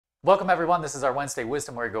Welcome everyone, this is our Wednesday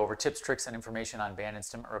Wisdom where we go over tips, tricks, and information on band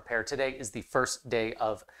instrument repair. Today is the first day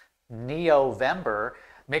of Neovember.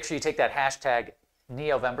 Make sure you take that hashtag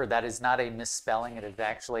Neovember. That is not a misspelling, it is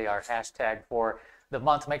actually our hashtag for the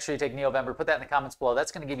month. Make sure you take Neovember, put that in the comments below.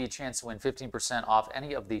 That's going to give you a chance to win 15% off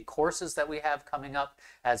any of the courses that we have coming up,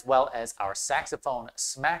 as well as our Saxophone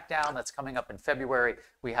Smackdown that's coming up in February.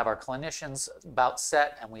 We have our clinicians about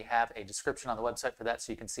set, and we have a description on the website for that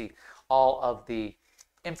so you can see all of the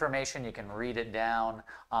information. You can read it down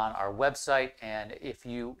on our website, and if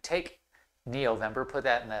you take Neovember, put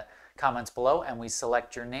that in the comments below and we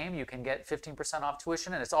select your name, you can get 15% off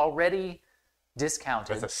tuition, and it's already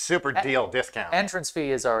discounted. It's a super deal discount. Entrance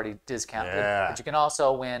fee is already discounted, but you can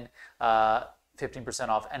also win 15%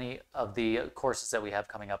 off any of the courses that we have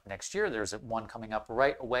coming up next year. There's one coming up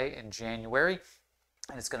right away in January,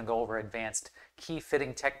 and it's going to go over advanced key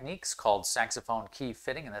fitting techniques called Saxophone Key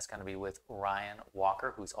Fitting, and that's going to be with Ryan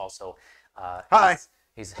Walker, who's also Hi.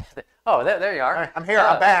 He's oh, there you are. Hi, I'm here.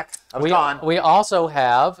 I'm back. I was gone. We also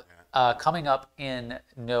have coming up in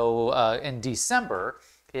December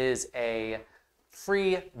is a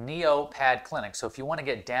free Neo Pad clinic. So if you want to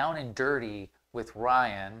get down and dirty with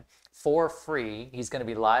Ryan for free, he's going to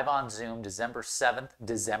be live on Zoom December 7th.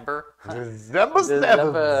 December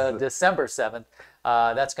 7th.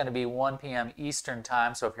 That's going to be 1 p.m. Eastern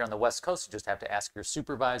time. So if you're on the West Coast, you just have to ask your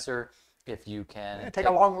supervisor if you can take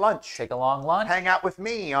a long lunch. Take a long lunch. Hang out with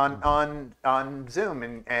me on Zoom,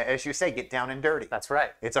 and as you say, get down and dirty. That's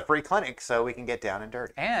right. It's a free clinic, so we can get down and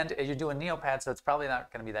dirty. And you're doing Neopad, so it's probably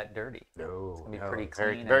not going to be that dirty. No, it's going to be pretty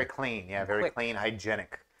clean. Very clean. Yeah, very quick. Clean,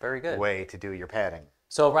 hygienic. Very good way to do your padding.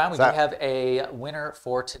 So, Ryan, we do have a winner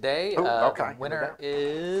for today. Okay. The winner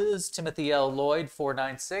is Timothy L. Lloyd,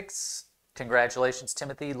 496. Congratulations,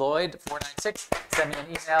 Timothy Lloyd, 496. Send me an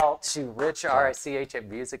email to rich, at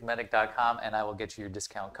MusicMedic.com, and I will get you your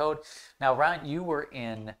discount code. Now, Ryan, you were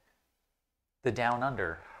in the Down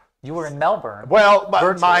Under. You were in Melbourne. Well,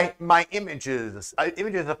 my images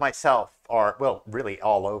of myself are, well, really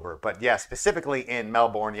all over. But yeah, specifically in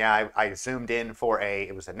Melbourne, yeah, I zoomed in for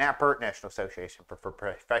it was a NAPERT, National Association for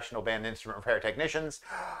Professional Band Instrument Repair Technicians.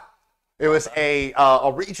 It was a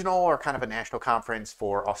regional or kind of a national conference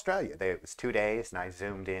for Australia. It was 2 days, and I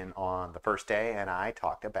zoomed in on the first day, and I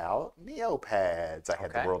talked about Neopads. I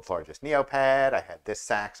had the world's largest Neopad. I had this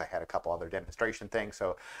sax. I had a couple other demonstration things.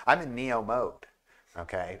 So I'm in Neo mode.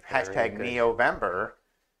 Okay. Hashtag Neovember.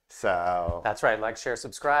 So that's right. Like, share,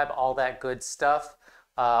 subscribe, all that good stuff.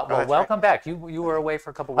 Well, welcome back. You were away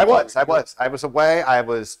for a couple weeks. I was away. I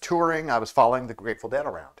was touring. I was following the Grateful Dead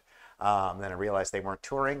around. Then I realized they weren't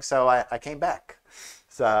touring, so I came back.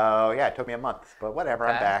 So yeah, it took me a month, but whatever.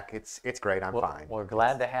 I'm back. It's great. I'm fine. We're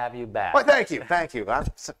glad to have you back. Well, thank you. I'm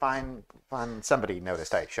fine. Somebody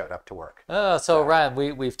noticed I showed up to work. So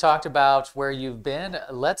Ryan, we've talked about where you've been.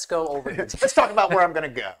 Let's go over. Let's talk about where I'm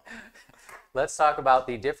going to go. Let's talk about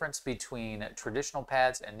the difference between traditional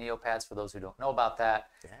pads and Neopads for those who don't know about that,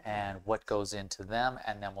 and what goes into them,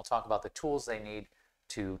 and then we'll talk about the tools they need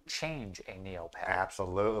to change a Neopad.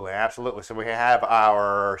 Absolutely, absolutely. So we have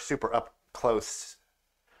our super up close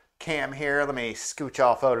cam here. Let me scooch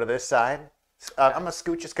off over to this side. I'm a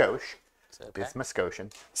scooch a skosh. It's my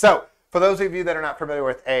Scotian. So for those of you that are not familiar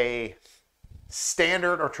with a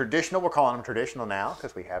standard or traditional, we're calling them traditional now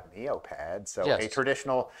because we have Neopads. So a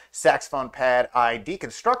traditional saxophone pad, I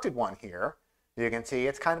deconstructed one here. You can see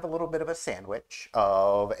it's kind of a little bit of a sandwich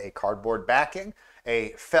of a cardboard backing,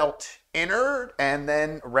 a felt inner, and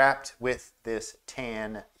then wrapped with this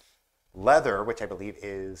tan leather, which I believe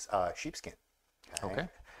is sheepskin. Okay.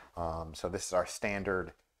 So this is our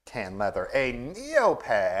standard tan leather. A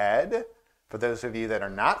Neopad, for those of you that are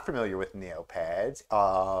not familiar with Neopads,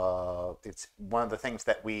 it's one of the things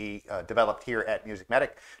that we developed here at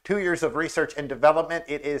MusicMedic. 2 years of research and development.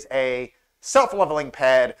 It is a self-leveling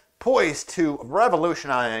pad poised to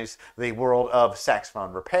revolutionize the world of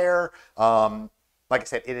saxophone repair. Like I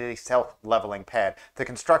said, it is a self-leveling pad. The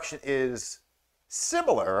construction is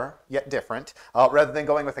similar, yet different. Rather than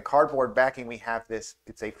going with a cardboard backing, we have this,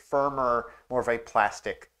 it's a firmer, more of a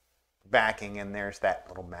plastic backing, and there's that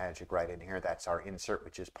little magic right in here. That's our insert,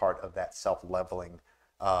 which is part of that self-leveling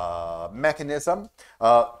mechanism.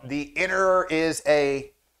 The inner is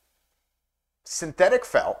a synthetic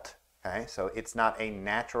felt. Okay, so it's not a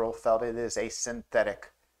natural felt, it is a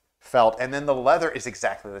synthetic felt. And then the leather is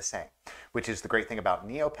exactly the same, which is the great thing about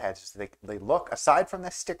Neopads is they look, aside from the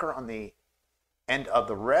sticker on the end of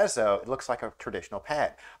the reso, it looks like a traditional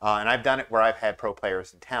pad. And I've done it where I've had pro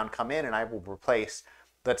players in town come in and I will replace,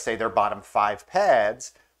 let's say, their bottom 5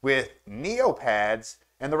 pads with Neopads,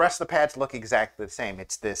 and the rest of the pads look exactly the same.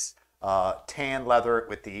 It's this tan leather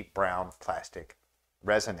with the brown plastic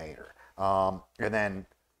resonator. And then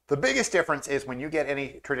the biggest difference is when you get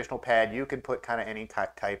any traditional pad, you can put kind of any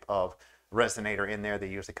type of resonator in there. They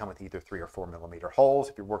usually come with either 3 or 4 millimeter holes.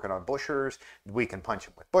 If you're working on bushers, we can punch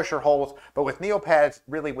them with busher holes. But with neopads,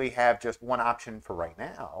 really we have just one option for right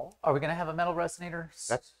now. Are we going to have a metal resonator?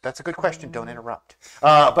 That's a good question. Don't interrupt.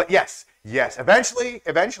 But yes, eventually,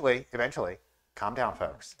 calm down,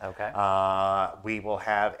 folks. Okay. We will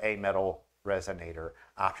have a metal resonator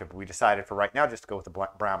option. But we decided for right now just to go with the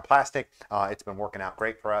brown plastic. It's been working out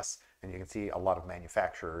great for us. And you can see a lot of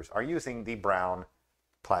manufacturers are using the brown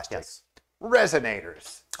plastic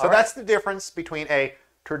resonators. So that's the difference between a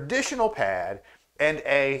traditional pad and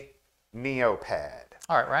a neopad.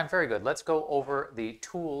 All right, Ryan, very good. Let's go over the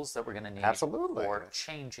tools that we're going to need Absolutely. for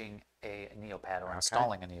changing a neopad or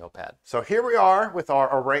installing a neopad. So here we are with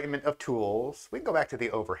our arrangement of tools. We can go back to the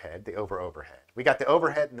overhead, the overhead. We got the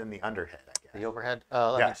overhead and then the underhead, I guess. The overhead?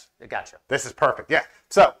 Yes. Gotcha. This is perfect, yeah.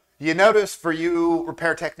 So you notice for you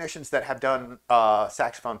repair technicians that have done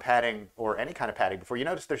saxophone padding or any kind of padding before, you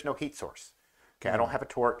notice there's no heat source. Okay, I don't have a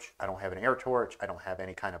torch. I don't have an air torch. I don't have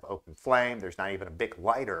any kind of open flame. There's not even a big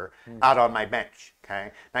lighter out on my bench.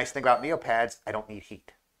 Okay, nice thing about neopads, I don't need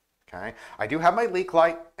heat. Okay, I do have my leak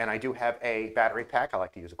light and I do have a battery pack. I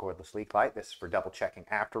like to use a cordless leak light. This is for double checking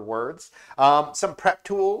afterwards. Some prep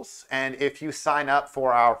tools, and if you sign up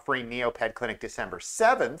for our free Neopad Clinic December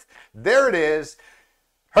 7th, there it is.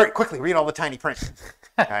 Hurry, quickly, read all the tiny print.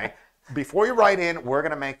 Okay, before you write in, we're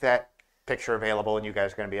going to make that picture available and you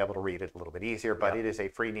guys are going to be able to read it a little bit easier, but it is a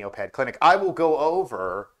free Neopad Clinic. I will go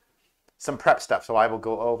over some prep stuff. So I will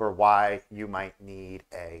go over why you might need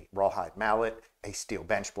a rawhide mallet, a steel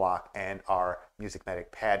bench block, and our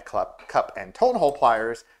MusicMedic pad cup and tone hole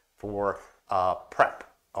pliers for prep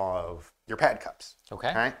of your pad cups.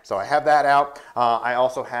 Okay. So I have that out. I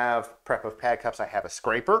also have prep of pad cups. I have a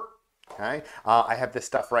scraper. Okay, I have this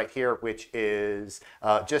stuff right here, which is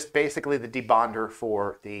just basically the debonder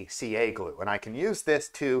for the CA glue. And I can use this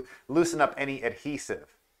to loosen up any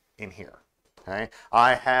adhesive in here. Okay,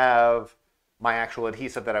 I have my actual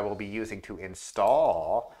adhesive that I will be using to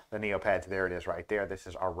install the neopads. There it is right there. This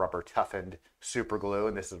is our rubber toughened super glue,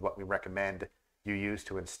 and this is what we recommend you use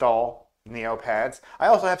to install neopads. I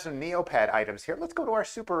also have some neopad items here. Let's go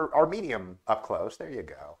to our medium up close. There you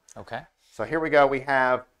go. Okay. So here we go. We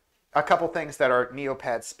have a couple things that are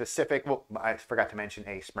neopad specific. Well, I forgot to mention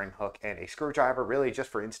a spring hook and a screwdriver, really just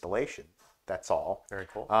for installation. That's all. Very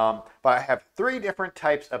cool. But I have 3 different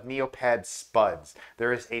types of neopad spuds.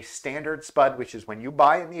 There is a standard spud, which is when you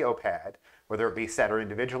buy a neopad, whether it be set or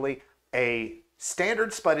individually, a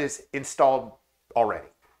standard spud is installed already.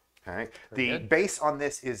 Okay. The base on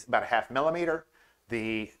this is about a 0.5 millimeter.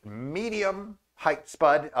 The medium height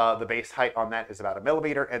spud, the base height on that is about 1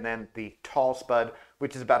 millimeter, and then the tall spud,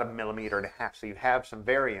 which is about 1.5 millimeters. So you have some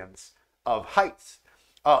variance of heights.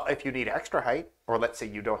 If you need extra height, or let's say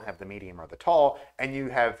you don't have the medium or the tall, and you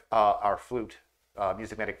have our flute,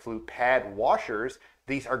 MusicMedic flute pad washers,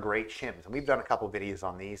 these are great shims. And we've done a couple videos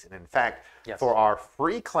on these. And in fact, for our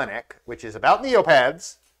free clinic, which is about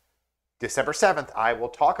neopads, December 7th, I will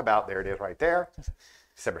talk about, there it is right there,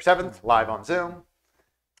 December 7th, live on Zoom.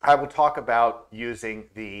 I will talk about using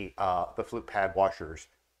the flute pad washers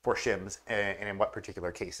for shims and in what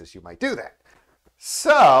particular cases you might do that.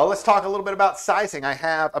 So let's talk a little bit about sizing. I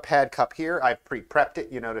have a pad cup here. I've pre-prepped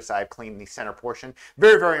it. You notice I've cleaned the center portion.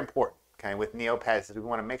 Very, very important. Okay, with neopads, we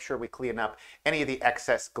want to make sure we clean up any of the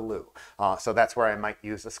excess glue. So that's where I might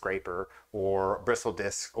use a scraper or bristle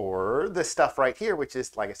disc or this stuff right here, which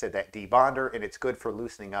is, like I said, that debonder, and it's good for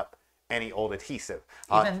loosening up any old adhesive.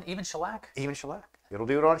 Even shellac? Even shellac. It'll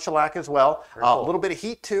do it on shellac as well. A little bit of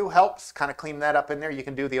heat too helps kind of clean that up in there. You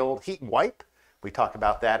can do the old heat and wipe. We talked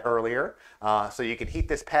about that earlier. So you can heat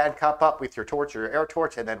this pad cup up with your torch or your air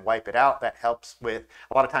torch and then wipe it out. That helps with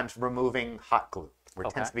a lot of times removing hot glue, where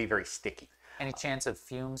it tends to be very sticky. Any chance of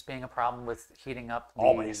fumes being a problem with heating up?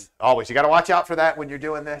 Always. You got to watch out for that when you're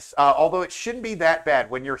doing this. Although it shouldn't be that bad.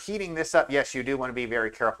 When you're heating this up, yes, you do want to be very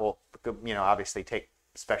careful. You know, obviously take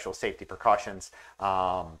special safety precautions.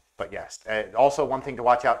 But yes, also one thing to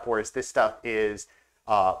watch out for is this stuff is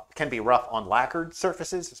can be rough on lacquered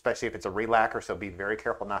surfaces, especially if it's a re-lacquer. So be very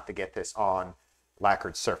careful not to get this on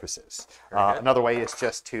lacquered surfaces. Another way is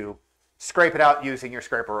just to scrape it out using your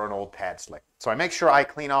scraper or an old pad slick. So I make sure I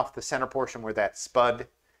clean off the center portion where that spud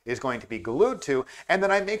is going to be glued to, and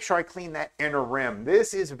then I make sure I clean that inner rim.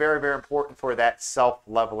 This is very, very important for that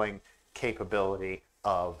self-leveling capability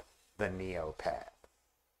of the Neopad.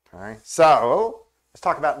 All right, so let's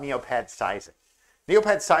talk about Neopad sizing.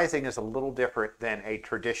 Neopad sizing is a little different than a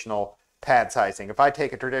traditional pad sizing. If I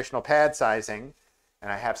take a traditional pad sizing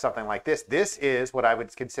and I have something like this, this is what I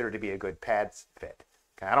would consider to be a good pad fit.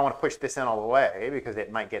 Okay, I don't want to push this in all the way because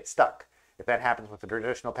it might get stuck. If that happens with a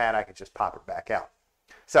traditional pad, I could just pop it back out.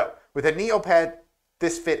 So with a Neopad,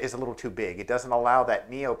 this fit is a little too big. It doesn't allow that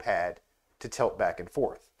Neopad to tilt back and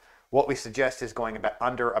forth. What we suggest is going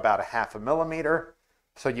under about a 1/2 millimeter,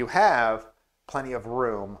 so you have plenty of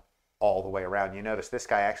room all the way around. You notice this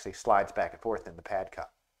guy actually slides back and forth in the pad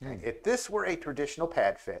cup. Okay? If this were a traditional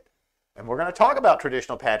pad fit, and we're going to talk about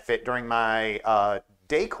traditional pad fit during my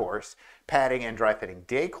day course, padding and dry fitting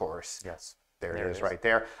day course. Yes. There it is right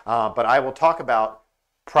there. But I will talk about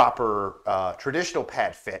proper traditional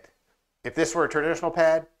pad fit. If this were a traditional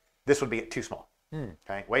pad, this would be too small.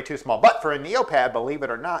 Okay, way too small. But for a Neopad, believe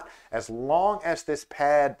it or not, as long as this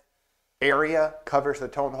pad area covers the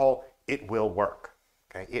tone hole, it will work.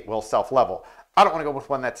 Okay, it will self-level. I don't want to go with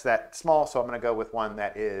one that's that small, so I'm going to go with one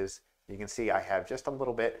that is, you can see I have just a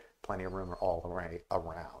little bit, plenty of room all the way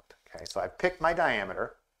around. Okay, so I've picked my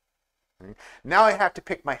diameter. Now I have to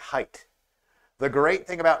pick my height. The great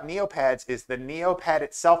thing about Neopads is the Neopad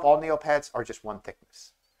itself, all Neopads are just one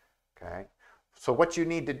thickness. Okay, so what you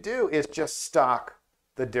need to do is just stock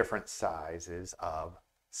the different sizes of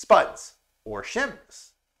spuds or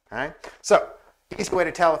shims. Okay, so easy way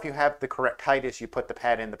to tell if you have the correct height is you put the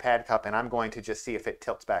pad in the pad cup, and I'm going to just see if it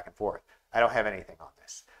tilts back and forth. I don't have anything on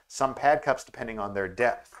this. Some pad cups, depending on their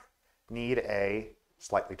depth, need a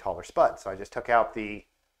slightly taller spud. So I just took out the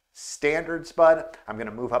standard spud. I'm going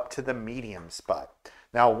to move up to the medium spud.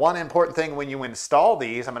 Now, one important thing when you install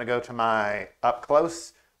these, I'm going to go to my up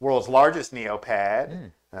close, world's largest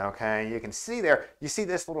Neopad. Okay, you can see there, you see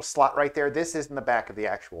this little slot right there? This is in the back of the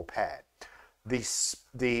actual pad. The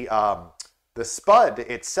spud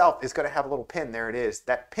itself is going to have a little pin. There it is.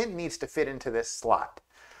 That pin needs to fit into this slot.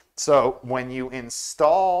 So when you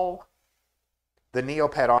install the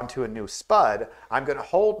Neopad onto a new spud, I'm going to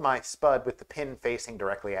hold my spud with the pin facing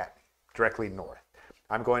directly at me, directly north.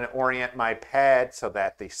 I'm going to orient my pad so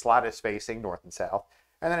that the slot is facing north and south,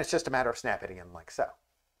 and then it's just a matter of snapping it in like so.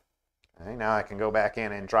 Okay, now I can go back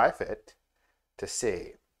in and dry fit to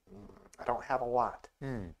see. I don't have a lot.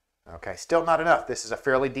 Okay, still not enough. This is a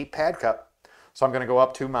fairly deep pad cup, so I'm going to go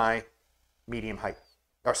up to my medium height,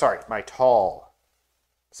 or sorry, my tall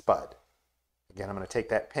spud. Again, I'm going to take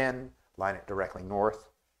that pin, line it directly north,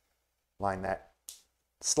 line that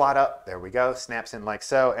slot up. There we go. Snaps in like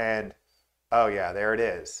so, and oh yeah, there it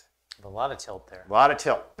is. A lot of tilt there. A lot of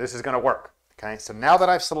tilt. This is going to work. Okay, so now that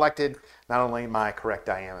I've selected not only my correct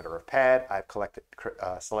diameter of pad, I've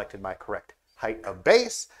selected my correct height of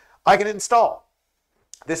base, I can install.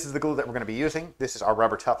 This is the glue that we're going to be using. This is our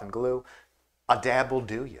rubber toughened glue. A dab will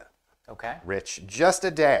do you. Okay. Rich, just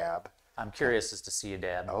a dab. I'm curious as to see a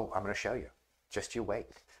dab. Oh, I'm going to show you. Just you wait.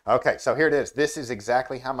 Okay, so here it is. This is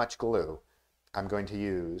exactly how much glue I'm going to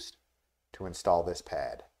use to install this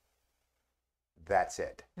pad. That's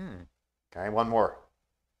it. Okay, one more.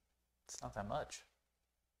 It's not that much.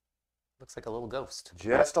 Looks like a little ghost.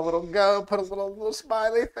 Just a little go. Put a little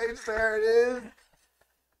smiley face. There it is.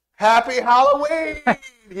 Happy Halloween!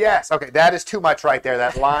 Yes. Okay, that is too much right there.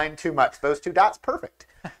 That line, too much. Those two dots, perfect.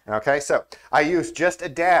 Okay, so I use just a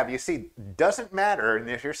dab. You see, doesn't matter, and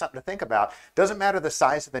here's something to think about, doesn't matter the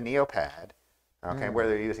size of the Neopad, okay, whether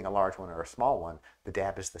you're using a large one or a small one, the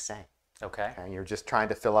dab is the same. Okay. Okay, you're just trying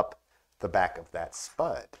to fill up the back of that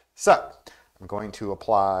spud. So I'm going to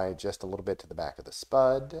apply just a little bit to the back of the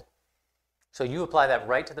spud. So you apply that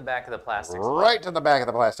right to the back of the plastic spud? Right to the back of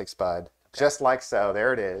the plastic spud, just like so.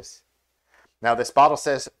 There it is. Now this bottle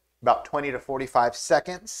says about 20 to 45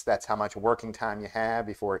 seconds. That's how much working time you have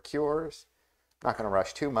before it cures. Not going to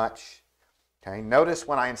rush too much. Okay, notice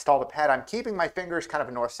when I install the pad, I'm keeping my fingers kind of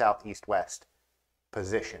a north, south, east, west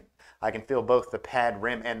position. I can feel both the pad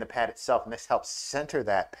rim and the pad itself, and this helps center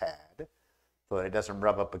that pad so that it doesn't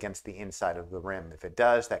rub up against the inside of the rim. If it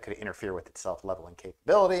does, that could interfere with its self-leveling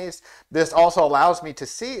capabilities. This also allows me to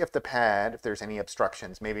see if the pad, if there's any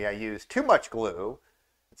obstructions. Maybe I used too much glue,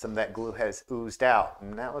 and some of that glue has oozed out,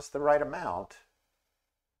 and that was the right amount.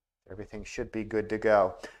 Everything should be good to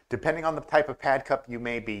go. Depending on the type of pad cup you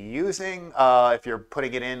may be using, if you're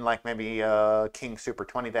putting it in like maybe a King Super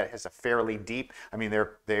 20 that has a fairly deep, I mean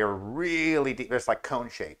they're really deep, it's like cone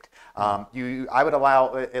shaped. I would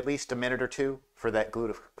allow at least a minute or two for that glue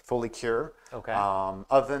to fully cure. Okay.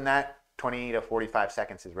 Other than that, 20 to 45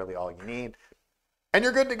 seconds is really all you need. And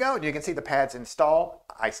you're good to go. You can see the pads installed.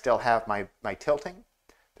 I still have my tilting.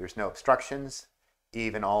 There's no obstructions,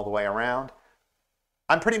 even all the way around.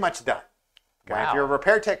 I'm pretty much done. Okay? Wow. If you're a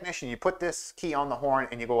repair technician, you put this key on the horn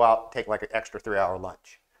and you go out and take like an extra 3-hour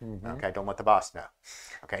lunch. Okay, don't let the boss know.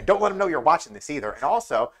 Okay, don't let him know you're watching this either. And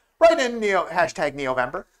also, write in hashtag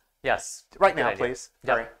Neovember. Yes. Right now, please.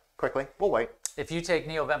 Yep. Very quickly. We'll wait. If you take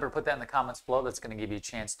Neovember, put that in the comments below. That's going to give you a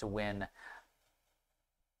chance to win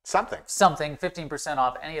something, 15%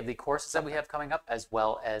 off any of the courses that we have coming up, as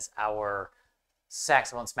well as our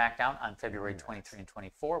Saxophone Smackdown on February 23 and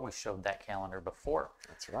 24. We showed that calendar before.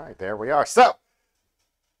 That's right. There we are. So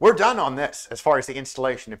we're done on this as far as the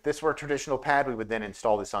installation. If this were a traditional pad, we would then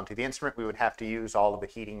install this onto the instrument. We would have to use all of the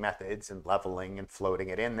heating methods and leveling and floating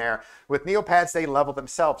it in there. With Neopads, they level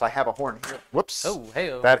themselves. I have a horn here. Whoops. Oh,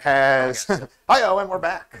 hey-o. That has... Hi-oh, and we're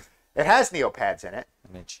back. It has Neopads in it.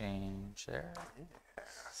 Let me change there. Yeah,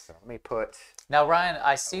 so let me put... Now, Ryan,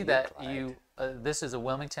 I see that you... this is a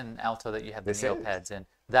Wilmington alto that you have the Neopads in.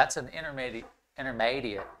 That's an intermediate.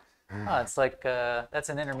 Oh, it's like that's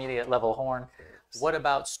an intermediate level horn. What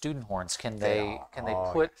about student horns? Can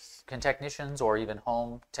technicians or even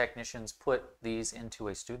home technicians put these into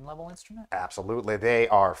a student level instrument? Absolutely, they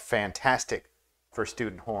are fantastic for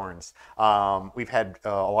student horns. We've had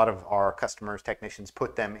a lot of our customers, technicians,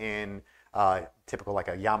 put them in typical like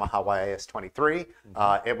a Yamaha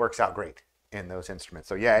YS23. It works out great in those instruments.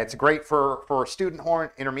 So yeah, it's great for student horn,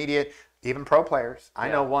 intermediate, even pro players. I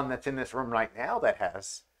know one that's in this room right now that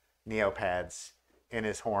has Neopads in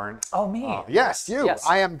his horn. Oh, me. Yes, you. Yes.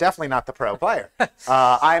 I am definitely not the pro player.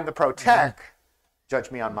 I am the pro tech.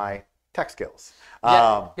 Judge me on my tech skills.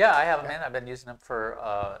 Yeah, I have them in. I've been using them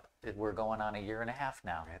for, we're going on 1.5 years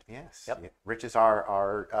now. Yes. Yep. Rich is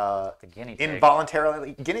our the guinea pig.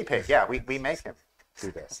 Involuntarily guinea pig. Yeah, we make him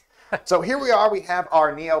do this. So here we are. We have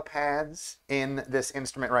our Neopads in this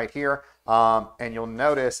instrument right here. And you'll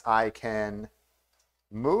notice I can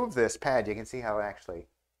move this pad. You can see how it actually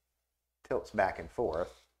tilts back and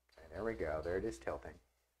forth. Okay, there we go. There it is tilting.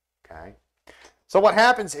 Okay. So what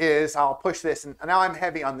happens is I'll push this, and now I'm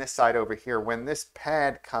heavy on this side over here. When this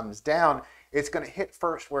pad comes down, it's going to hit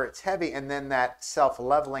first where it's heavy, and then that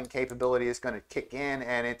self-leveling capability is going to kick in,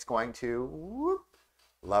 and it's going to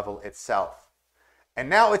level itself. And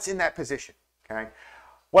now it's in that position. Okay.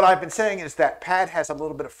 What I've been saying is that pad has a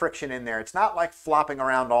little bit of friction in there. It's not like flopping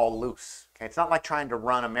around all loose. Okay? It's not like trying to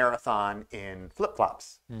run a marathon in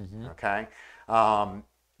flip-flops. Okay?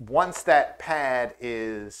 Once that pad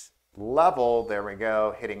is level, there we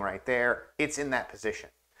go, hitting right there, it's in that position.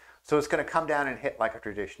 So it's going to come down and hit like a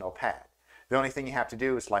traditional pad. The only thing you have to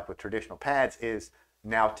do is, like with traditional pads, is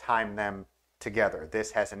now time them together.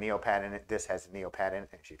 This has a Neopad in it, this has a Neopad in it,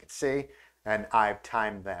 as you can see, and I've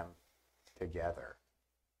timed them together.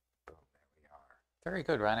 Very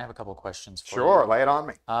good, Ryan. I have a couple of questions for you. Sure, lay it on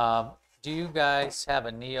me. Do you guys have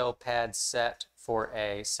a Neopad set for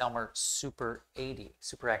a Selmer Super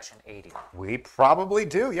Action 80? We probably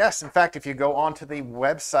do, yes. In fact, if you go onto the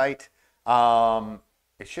website,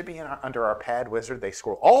 it should be under our Pad Wizard. They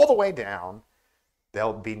scroll all the way down.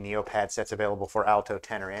 There'll be Neopad sets available for alto,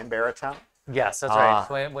 tenor, and baritone. Yes, that's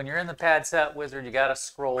right. When you're in the Pad Set Wizard, you got to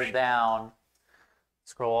scroll down.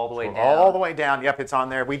 Scroll all the way down. All the way down. Yep, it's on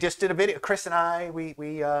there. We just did a video. Chris and I, we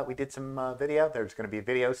did some video. There's going to be a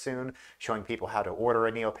video soon showing people how to order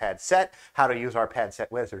a Neopad set, how to use our Pad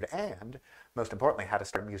Set Wizard, and most importantly, how to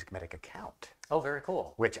start a MusicMedic account. Oh, very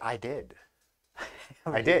cool. Which I did.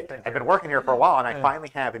 I did. I've been working here for a while, and I finally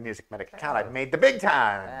have a MusicMedic account. I've made the big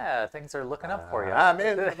time. Yeah, things are looking up for you. I'm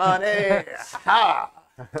in the money. Ha!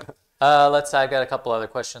 I've got a couple other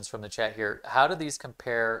questions from the chat here. How do these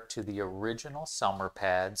compare to the original Selmer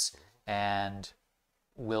pads, and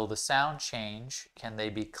will the sound change? Can they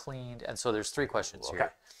be cleaned? And so there's 3 questions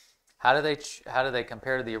here. How do they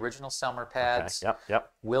compare to the original Selmer pads? Okay.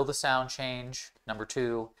 Yep. Will the sound change? Number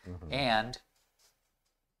 2, and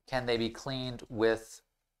can they be cleaned with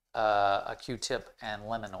a Q-tip and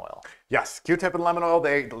lemon oil? Yes, Q-tip and lemon oil.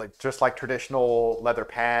 They just like traditional leather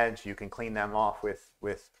pads. You can clean them off with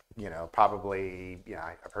probably,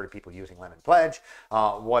 I've heard of people using lemon pledge,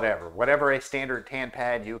 whatever a standard tan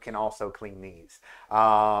pad, you can also clean these.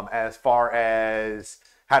 As far as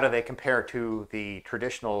how do they compare to the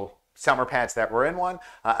traditional Selmer pads that were in one,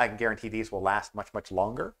 I can guarantee these will last much, much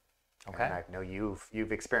longer. Okay. And I know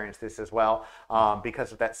you've experienced this as well.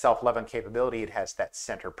 Because of that self-leveling capability, it has that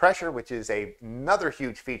center pressure, which is another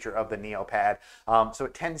huge feature of the Neopad. So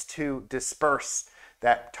it tends to disperse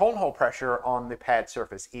that tone hole pressure on the pad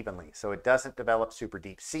surface evenly. So it doesn't develop super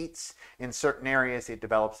deep seats. In certain areas, it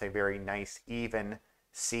develops a very nice, even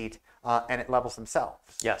seat, and it levels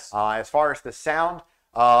themselves. Yes. As far as the sound,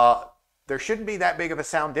 there shouldn't be that big of a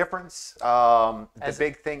sound difference. The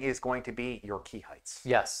big thing is going to be your key heights.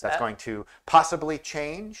 Yes. That's going to possibly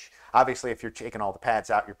change. Obviously, if you're taking all the pads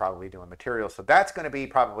out, you're probably doing material. So that's going to be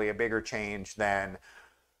probably a bigger change than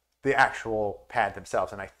the actual pad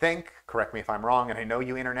themselves. And I think, correct me if I'm wrong, and I know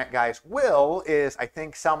you internet guys will, is I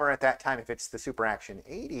think somewhere at that time, if it's the Super Action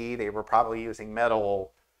 80, they were probably using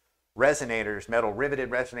metal resonators, metal riveted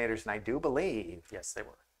resonators, and I do believe, yes, they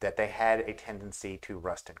were, that they had a tendency to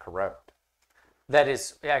rust and corrode. That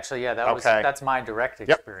is actually, yeah, that's my direct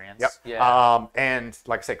experience. Yep. Yeah. And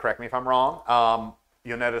like I said, correct me if I'm wrong.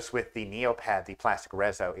 You'll notice with the Neopad, the plastic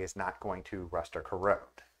reso is not going to rust or corrode.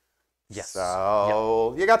 Yes.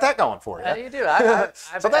 So you got that going for you. You do.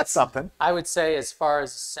 So that's something. I would say as far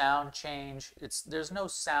as sound change, there's no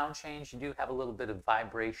sound change. You do have a little bit of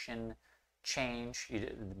vibration change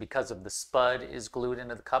because of the spud is glued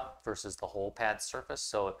into the cup versus the whole pad surface.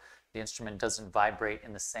 So the instrument doesn't vibrate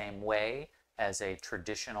in the same way as a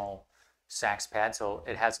traditional sax pad. So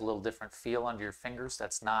it has a little different feel under your fingers.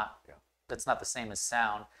 That's not the same as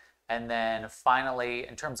sound. And then finally,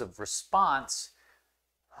 in terms of response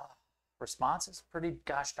is pretty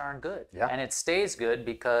gosh darn good. Yeah. And it stays good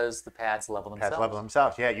because the pads level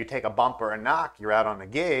themselves. Yeah, you take a bump or a knock, you're out on a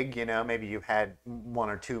gig, maybe you've had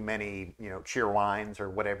one or too many, cheer wines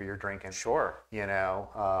or whatever you're drinking. Sure.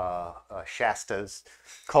 Shasta's,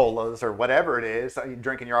 colas or whatever it is, you're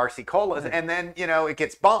drinking your RC colas, and then, it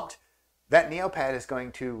gets bumped. That Neopad is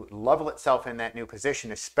going to level itself in that new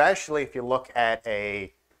position, especially if you look at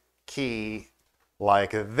a key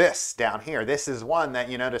like this down here. This is one that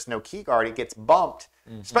you notice no key guard. It gets bumped,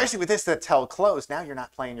 especially with this that's held closed. Now you're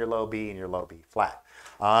not playing your low B and your low B flat.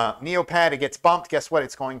 Neopad, it gets bumped. Guess what?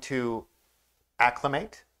 It's going to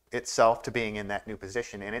acclimate itself to being in that new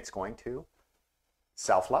position, and it's going to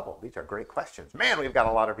self-level. These are great questions. Man, we've got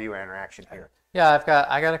a lot of viewer interaction here. Yeah,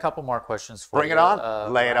 I got a couple more questions for you. Bring it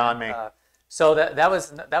on. Lay it on me. So that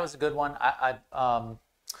was a good one.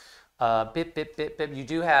 You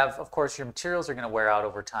do have, of course, your materials are going to wear out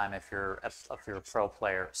over time if you're a pro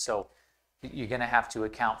player. So you're going to have to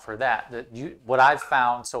account for that. What I've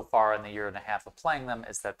found so far in the year and a half of playing them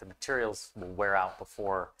is that the materials will wear out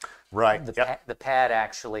before the pad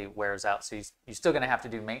actually wears out. So you're still going to have to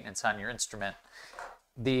do maintenance on your instrument.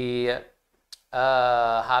 Javier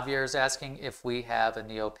is asking if we have a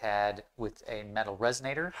Neopad with a metal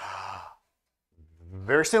resonator.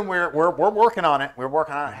 Very soon. We're working on it. We're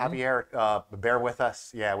working on it. Javier, bear with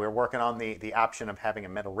us. Yeah, we're working on the option of having a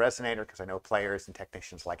metal resonator because I know players and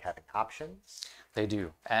technicians like having options. They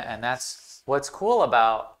do, and that's what's cool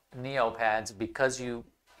about Neopads, because you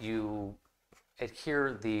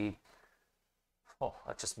adhere the. Oh,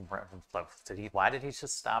 that just why did he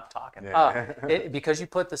just stop talking? Yeah. Because you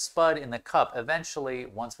put the spud in the cup. Eventually,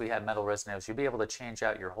 once we have metal resonators, you'll be able to change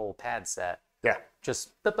out your whole pad set. Yeah.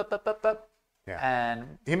 Just Yeah.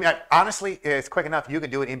 And honestly, it's quick enough. You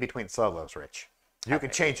can do it in between solos, Rich. You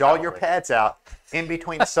can change all your pads out in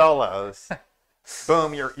between solos.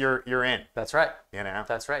 Boom, you're in. That's right.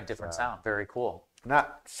 That's right. Different sound. Very cool. I'm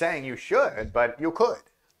not saying you should, but you could.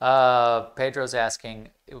 Pedro's asking,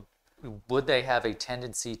 would they have a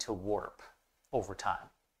tendency to warp over time?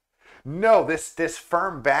 No, this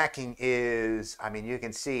firm backing is, you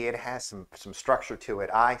can see it has some structure to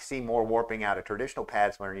it. I see more warping out of traditional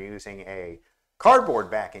pads when you're using a cardboard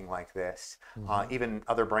backing like this. Even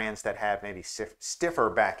other brands that have maybe stiffer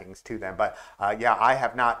backings to them. But yeah, I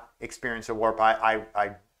have not experienced a warp.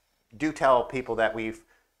 I do tell people that we've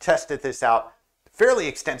tested this out fairly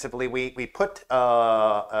extensively. We put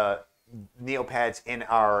Neopads in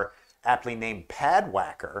our aptly named Pad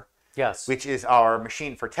Whacker. Yes. Which is our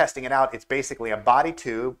machine for testing it out. It's basically a body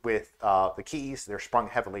tube with the keys. They're sprung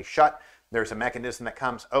heavily shut. There's a mechanism that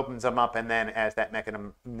comes, opens them up, and then as that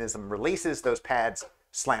mechanism releases, those pads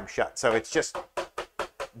slam shut. So it's just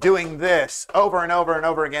doing this over and over and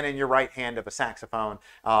over again in your right hand of a saxophone.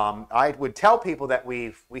 I would tell people that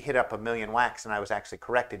we hit up 1 million whacks, and I was actually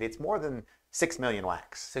corrected. It's more than 6 million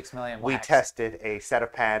whacks. 6 million whacks. We tested a set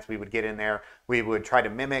of pads. We would get in there. We would try to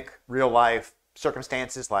mimic real life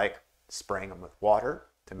circumstances like spraying them with water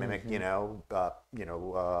to mimic,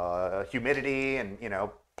 humidity and,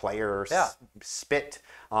 player spit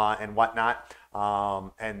and whatnot.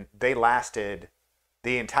 And they lasted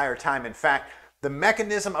the entire time. In fact, the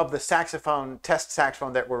mechanism of the test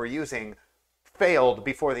saxophone that we were using failed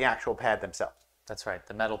before the actual pad themselves. That's right.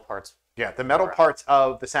 The metal parts. Yeah, the metal parts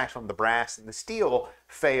of the saxophone, the brass and the steel,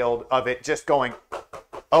 failed of it just going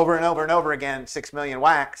over and over and over again, 6 million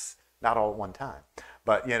whacks, not all at one time.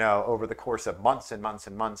 But, over the course of months and months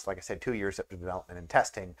and months, like I said, 2 years of development and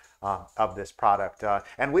testing of this product.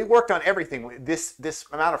 And we worked on everything. This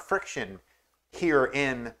amount of friction here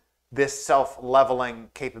in this self-leveling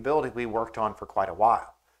capability we worked on for quite a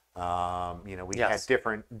while. We had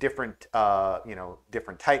different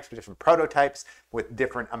types, different prototypes with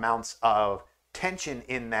different amounts of tension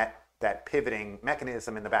in that pivoting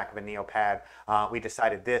mechanism in the back of a Neopad, we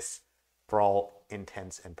decided this, for all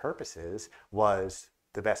intents and purposes, was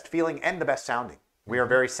the best feeling and the best sounding. We are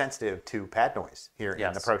very sensitive to pad noise here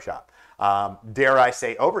in the Pro Shop. Dare I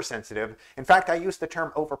say oversensitive. In fact, I use the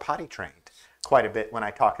term over potty trained quite a bit when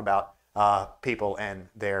I talk about people and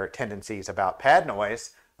their tendencies about pad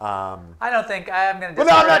noise. I don't think I'm going to. Well,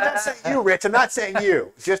 no, I'm not saying you, Rich. I'm not saying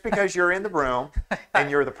you. Just because you're in the room and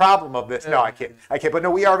you're the problem of this. No, I can't. But no,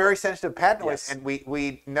 we are very sensitive to pad noise, and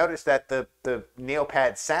we noticed that the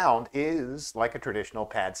Neopad sound is like a traditional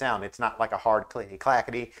pad sound. It's not like a hard clickety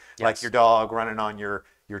clackety, like your dog running on your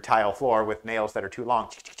tile floor with nails that are too long.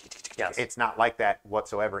 Yes. It's not like that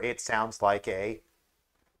whatsoever. It sounds like a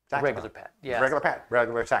regular pad. Yeah.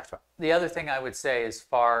 Regular saxophone. The other thing I would say, as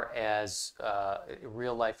far as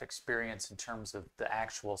real life experience in terms of the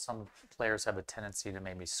actual, some players have a tendency to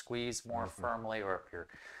maybe squeeze more firmly, or if you're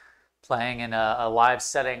playing in a live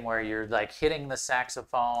setting where you're like hitting the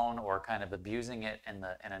saxophone or kind of abusing it in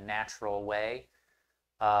a natural way.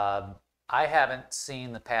 I haven't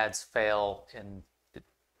seen the pads fail in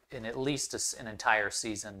at least an entire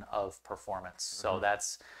season of performance. So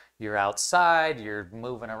that's, you're outside, you're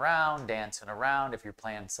moving around, dancing around. If you're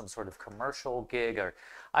playing some sort of commercial gig, or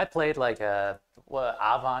I played like a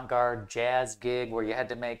avant-garde jazz gig where you had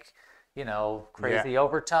to make, crazy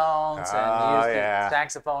overtones and use the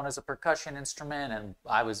saxophone as a percussion instrument, and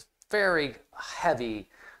I was very heavy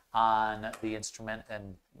on the instrument,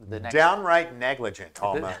 and the next downright negligent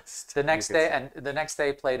almost. The next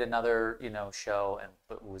day played another show, and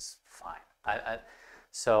it was fine.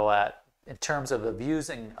 So in terms of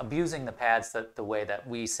abusing the pads the way that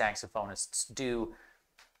we saxophonists do,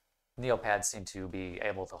 Neopads seem to be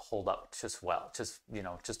able to hold up just well,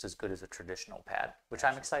 just as good as a traditional pad, which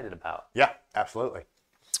I'm excited about. Yeah, absolutely.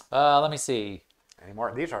 Let me see. Any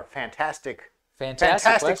more? These are fantastic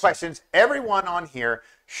Fantastic questions. Everyone on here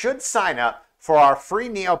should sign up for our free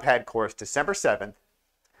Neopad course December 7th.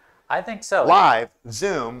 I think so. Live,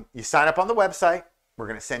 Zoom. You sign up on the website. We're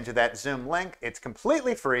going to send you that Zoom link. It's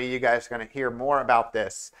completely free. You guys are going to hear more about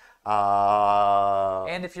this.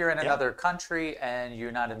 And if you're in another country and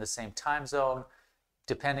you're not in the same time zone,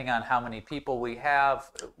 depending on how many people we have,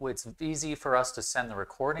 it's easy for us to send the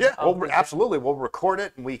recording. Yeah, absolutely. We'll record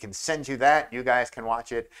it and we can send you that. You guys can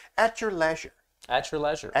watch it at your leisure. At your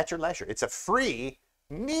leisure. At your leisure. It's a free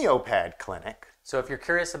Neopad clinic. So if you're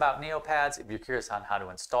curious about Neopads, if you're curious on how to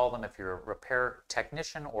install them, if you're a repair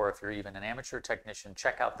technician, or if you're even an amateur technician,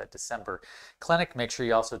 check out that December clinic. Make sure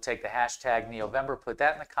you also take the hashtag Neovember. Put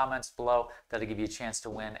that in the comments below. That'll give you a chance to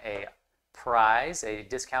win a prize, a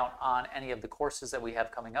discount on any of the courses that we have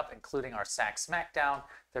coming up, including our Sax Smackdown,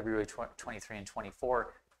 February 23 and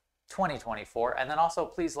 24, 2024. And then also,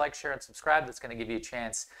 please like, share, and subscribe. That's going to give you a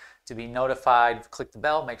chance to be notified. Click the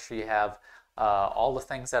bell. Make sure you have all the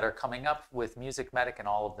things that are coming up with MusicMedic and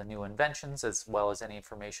all of the new inventions, as well as any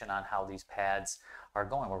information on how these pads are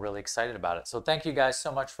going. We're really excited about it. So thank you guys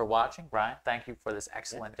so much for watching. Brian, thank you for this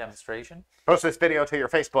excellent demonstration. Post this video to your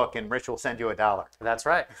Facebook and Rich will send you $1. That's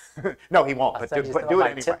right. No, he won't, but do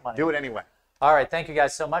it anyway. Do it anyway. All right, thank you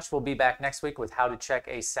guys so much. We'll be back next week with how to check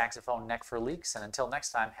a saxophone neck for leaks. And until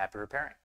next time, happy repairing.